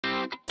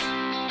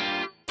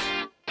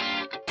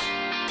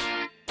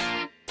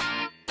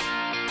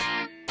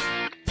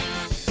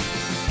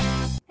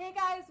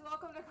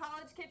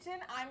Kitchen.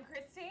 I'm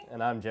Christy.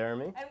 And I'm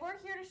Jeremy. And we're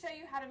here to show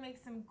you how to make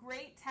some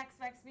great Tex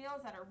Mex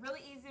meals that are really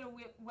easy to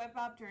whip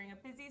up during a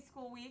busy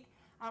school week.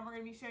 We're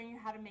going to be showing you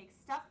how to make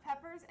stuffed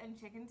peppers and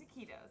chicken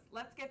taquitos.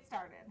 Let's get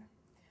started.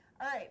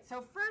 All right,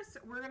 so first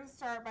we're going to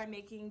start by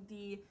making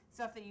the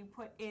stuff that you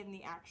put in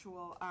the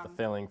actual... the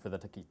filling for the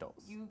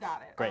taquitos. You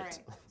got it. Great. All right.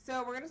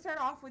 So we're going to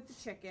start off with the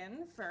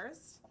chicken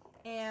first.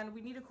 And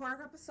we need a 1/4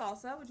 cup of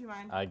salsa. Would you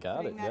mind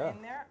putting that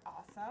in there?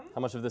 Awesome.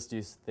 How much of this do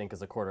you think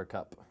is a 1/4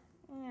 cup?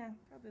 Yeah,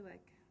 probably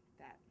like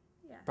that.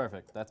 Yeah.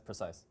 Perfect. That's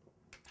precise.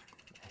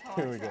 Oh,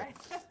 Here we go.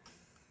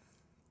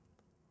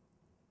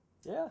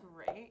 Yeah.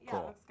 Great. Yeah,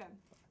 cool. Looks good.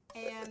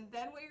 And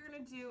then what you're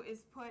going to do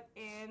is put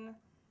in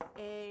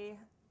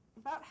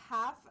about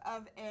half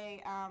of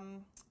a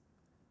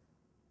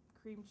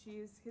cream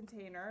cheese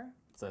container.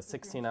 It's a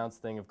 16-ounce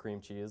thing of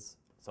cream cheese.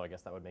 So I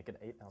guess that would make it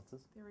 8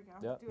 ounces. There we go.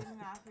 Yep. Doing the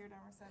math here,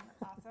 Demerson.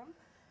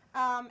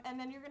 Awesome. And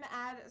then you're going to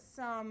add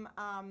some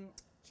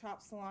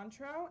chopped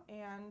cilantro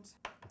and...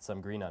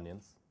 some green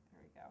onions.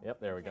 There we go. Yep,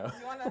 there we go. Do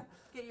you want to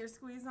get your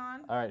squeeze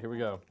on? All right, here we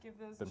go. Give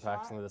those Been a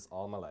practicing shot. this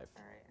all my life.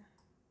 All right.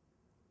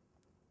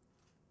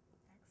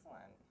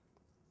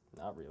 Excellent.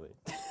 Not really.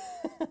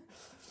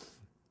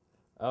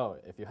 Oh,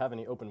 if you have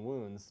any open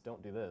wounds,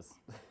 don't do this.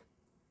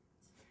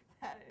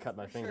 That is Cut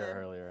my for finger sure.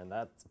 earlier, and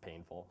that's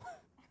painful.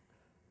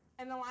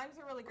 And the limes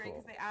are really great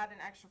because Cool. they add an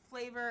extra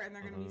flavor, and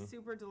they're going to be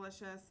super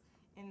delicious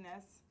in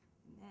this.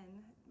 And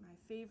then my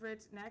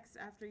favorite next,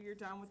 after you're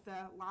done with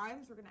the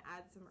limes, we're going to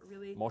add some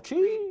really More great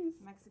cheese.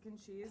 Mexican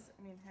cheese.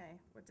 I mean, hey,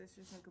 what dish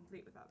isn't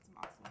complete without some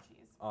awesome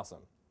cheese?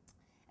 Awesome.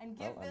 And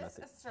give Well, I'm this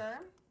a messy. stir.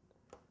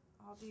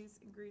 All these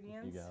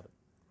ingredients You got it.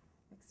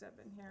 mixed up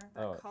in here.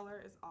 That Oh.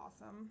 color is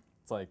awesome.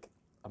 It's like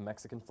a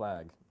Mexican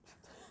flag.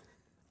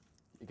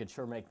 You could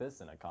sure make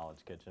this in a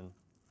college kitchen.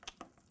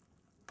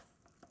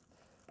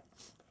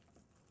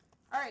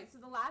 All right, so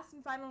the last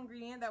and final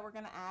ingredient that we're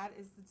going to add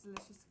is the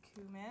delicious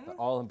cumin. The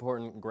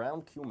all-important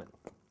ground cumin.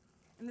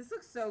 And this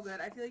looks so good.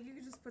 I feel like you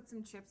could just put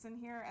some chips in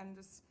here and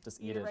just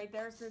eat it right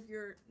there. So if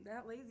you're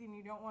that lazy and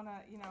you don't want to,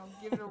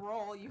 give it a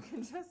roll, you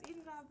can just eat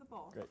it out of the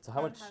bowl. Great. So I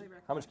how would much highly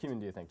how much recommend. cumin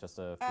do you think? Just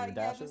a few Yeah,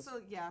 dashes?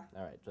 yeah.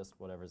 All right, just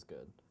whatever's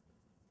good.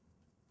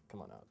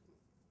 Come on out.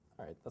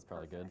 All right, that's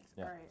probably Perfect.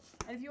 good. Yeah. All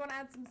right. And if you want to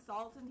add some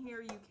salt in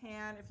here, you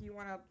can. If you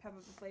want to pep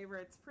up the flavor,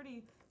 it's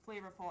pretty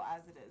flavorful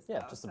as it is. Yeah,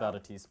 though, just so. about a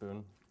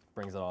teaspoon.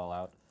 Brings it all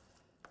out.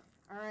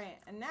 All right,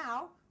 and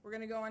now we're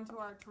going to go into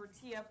our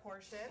tortilla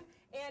portion.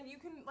 And you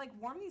can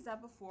warm these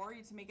up before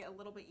to make it a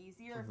little bit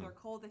easier. If they're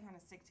cold, they kind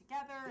of stick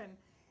together, and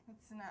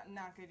it's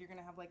not good. You're going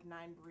to have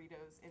 9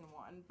 burritos in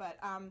one. But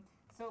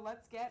so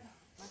let's get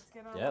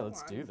our Yeah, roll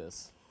let's on. do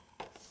this.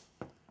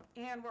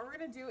 And what we're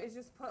going to do is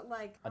just put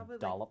probably A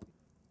dollop.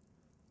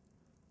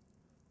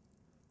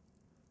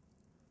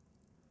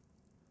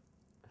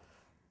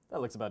 That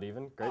looks about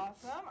even. Great.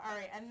 Awesome. All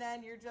right, and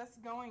then you're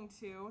just going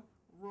to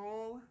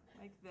roll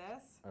like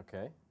this.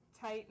 Okay.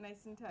 Tight,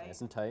 nice and tight.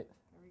 Nice and tight.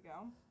 There we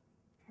go.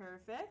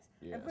 Perfect.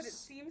 Yes. And put it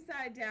seam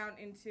side down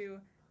into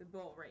the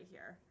bowl right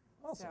here.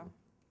 Awesome.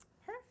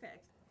 So,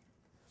 perfect.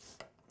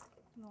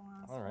 And the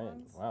last All right.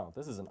 ones. Wow,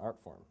 this is an art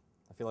form.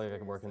 I feel like I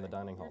can work in the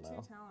dining hall You're now.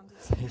 too talented.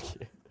 Thank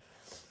you.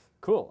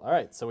 Cool. All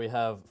right, so we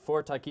have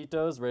 4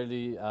 taquitos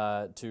ready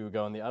to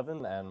go in the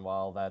oven, and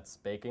while that's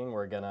baking,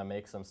 we're gonna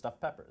make some stuffed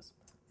peppers.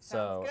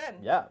 Sounds good.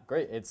 Yeah,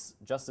 great. It's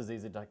just as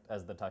easy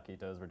as the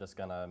taquitos. We're just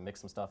gonna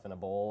mix some stuff in a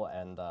bowl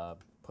and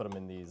put them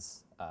in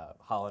these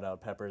hollowed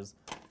out peppers.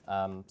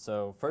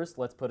 So first,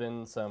 let's put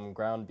in some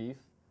ground beef,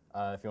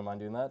 if you don't mind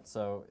doing that.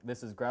 So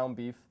this is ground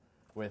beef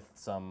with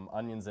some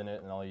onions in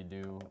it, and all you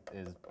do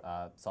is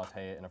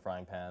saute it in a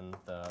frying pan,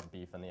 the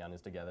beef and the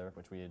onions together,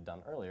 which we had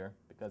done earlier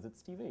because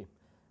it's TV.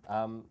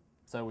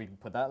 So we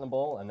put that in a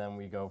bowl, and then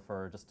we go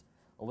for just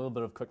a little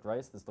bit of cooked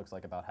rice. This looks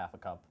like about half a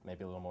cup,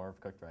 maybe a little more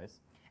of cooked rice.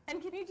 And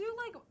can you do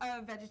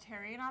a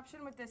vegetarian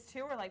option with this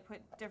too, or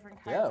put different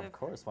Yeah, kinds of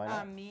course, why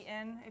not? meat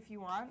in if you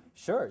want?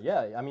 Sure,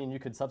 yeah. I mean, you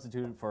could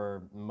substitute it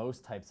for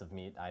most types of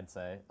meat, I'd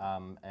say.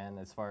 And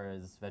as far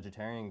as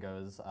vegetarian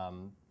goes,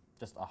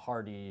 just a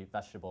hearty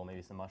vegetable,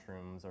 maybe some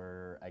mushrooms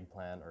or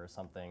eggplant or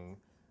something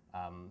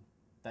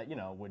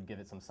that, would give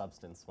it some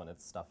substance when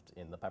it's stuffed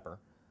in the pepper.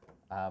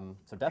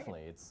 So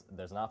definitely,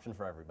 there's an option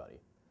for everybody.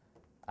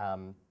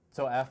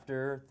 So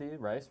after the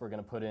rice, we're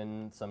going to put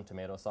in some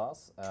tomato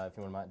sauce, if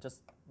you wouldn't mind.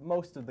 Just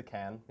most of the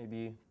can,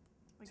 maybe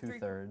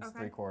 2/3,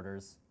 okay.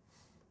 3/4,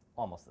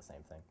 almost the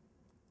same thing.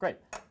 Great.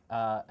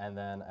 And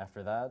then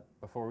after that,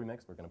 before we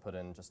mix, we're going to put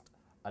in just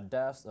a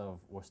dash of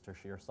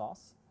Worcestershire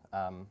sauce.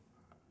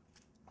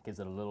 Gives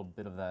it a little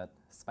bit of that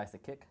spicy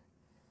kick.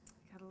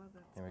 Gotta love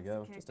that. Here we spicy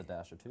go, kick. just a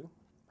dash or 2.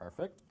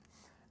 Perfect.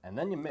 And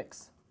then you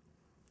mix.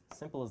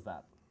 Simple as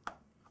that.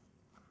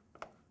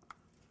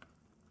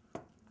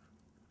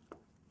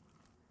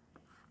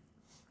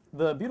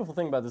 The beautiful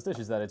thing about this dish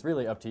is that it's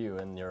really up to you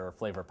and your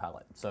flavor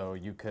palette. So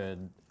you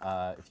could,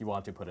 if you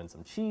want to put in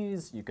some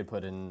cheese, you could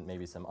put in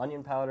maybe some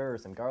onion powder or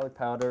some garlic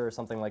powder or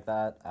something like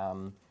that.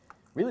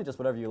 Really just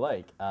whatever you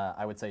like.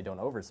 I would say don't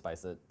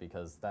overspice it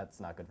because that's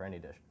not good for any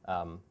dish.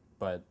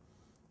 But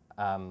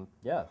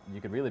yeah,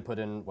 you could really put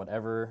in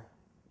whatever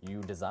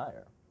you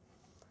desire.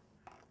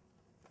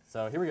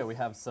 So here we go. We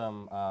have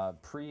some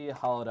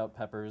pre-hollowed out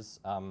peppers.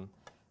 You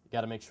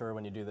got to make sure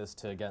when you do this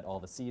to get all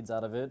the seeds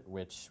out of it,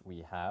 which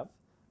we have.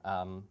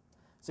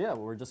 So yeah,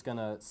 we're just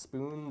gonna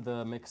spoon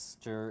the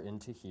mixture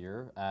into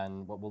here,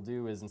 and what we'll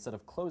do is instead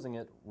of closing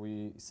it,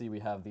 we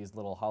have these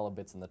little hollow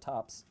bits in the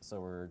tops,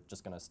 so we're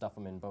just gonna stuff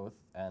them in both,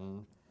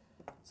 and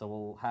so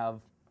we'll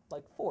have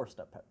like 4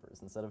 stuffed peppers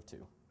instead of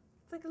 2.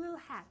 It's like a little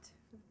hat.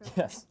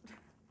 Yes.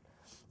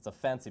 It's a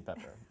fancy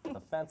pepper with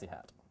a fancy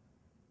hat.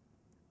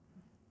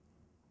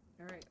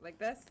 All right, like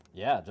this?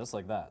 Yeah, just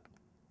like that.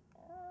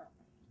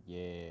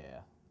 Yeah.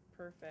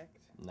 Perfect.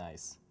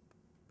 Nice.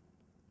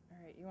 All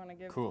right, you want to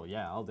give... Cool,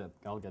 yeah, I'll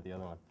get the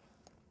other one.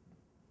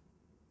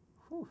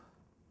 Whew.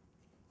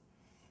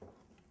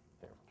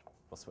 Here,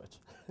 we'll switch.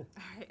 All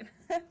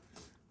right.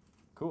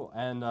 Cool,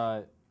 and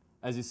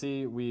as you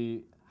see,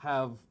 we're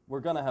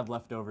gonna have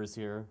leftovers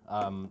here.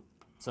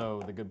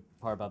 So the good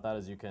part about that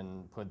is you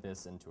can put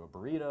this into a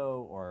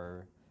burrito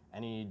or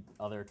any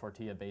other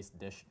tortilla-based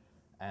dish,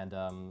 and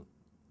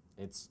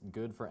it's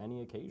good for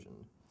any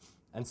occasion.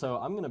 And so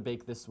I'm gonna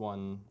bake this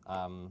one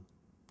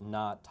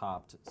not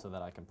topped so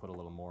that I can put a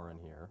little more in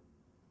here.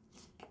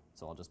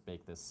 So I'll just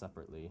bake this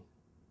separately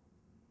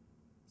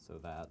so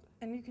that...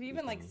 And you could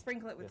even like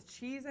sprinkle it with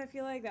cheese, I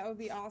feel like. That would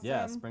be awesome.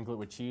 Yeah, sprinkle it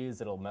with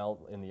cheese. It'll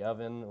melt in the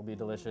oven. It'll be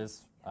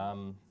delicious.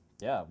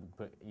 Yeah,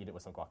 eat it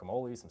with some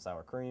guacamole, some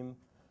sour cream.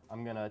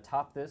 I'm gonna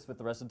top this with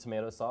the rest of the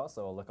tomato sauce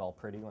so it'll look all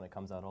pretty when it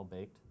comes out all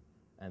baked.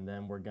 And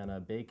then we're gonna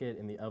bake it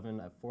in the oven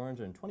at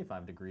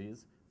 425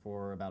 degrees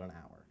for about an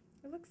hour.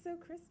 It looks so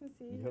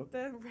Christmassy Yep. with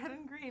the red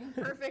and green.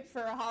 Perfect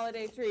for a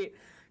holiday treat.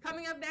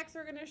 Coming up next,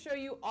 we're going to show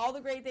you all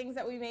the great things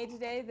that we made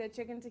today, the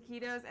chicken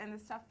taquitos and the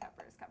stuffed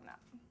peppers coming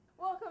up.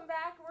 Welcome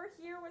back. We're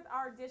here with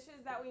our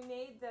dishes that we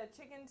made, the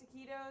chicken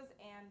taquitos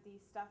and the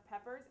stuffed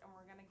peppers, and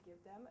we're going to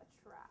give them a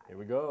try. Here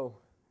we go.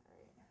 All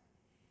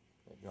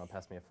right. You want to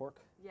pass me a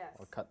fork? Yes.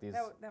 I'll cut these.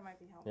 That might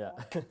be helpful. Yeah.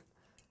 Okay.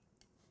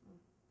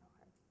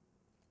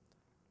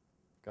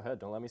 Go ahead.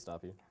 Don't let me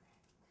stop you.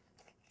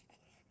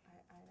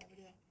 I never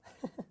do.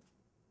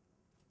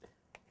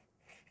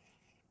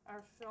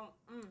 Are so,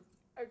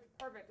 it's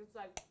perfect. It's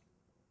like,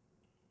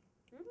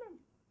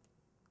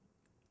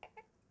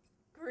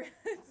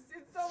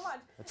 it's so much.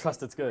 I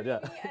trust it's good, yeah.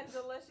 Creamy and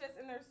delicious,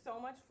 and there's so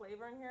much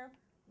flavor in here.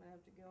 I'm gonna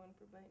have to go in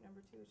for bite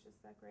number 2. It's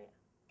just that great.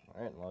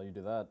 All right, while you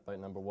do that, bite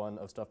number 1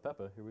 of stuffed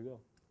pepper. Here we go.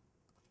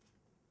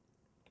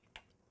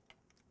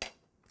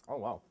 Oh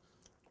wow,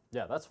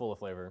 yeah, that's full of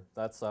flavor.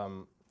 That's a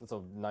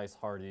nice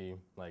hearty,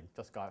 like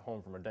just got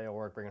home from a day of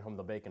work, bringing home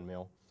the bacon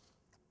meal.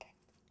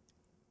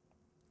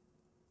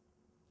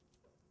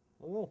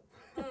 Oh.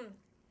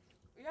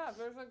 Yeah,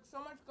 there's like so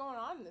much going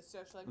on in this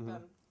dish, like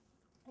the,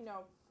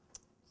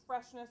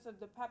 freshness of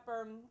the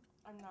pepper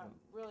and that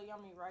really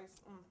yummy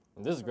rice.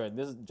 This is great.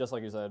 This is just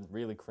like you said,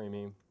 really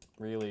creamy,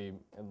 really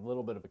a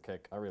little bit of a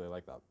kick. I really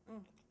like that.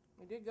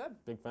 We did good.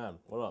 Big fan.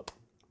 What up?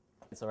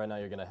 So right now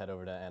you're gonna head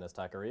over to Anna's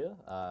Taqueria,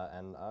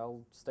 and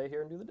I'll stay here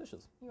and do the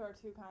dishes. You are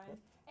too kind.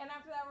 And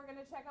after that, we're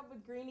gonna check up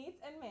with Green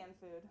Eats and Man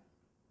Food.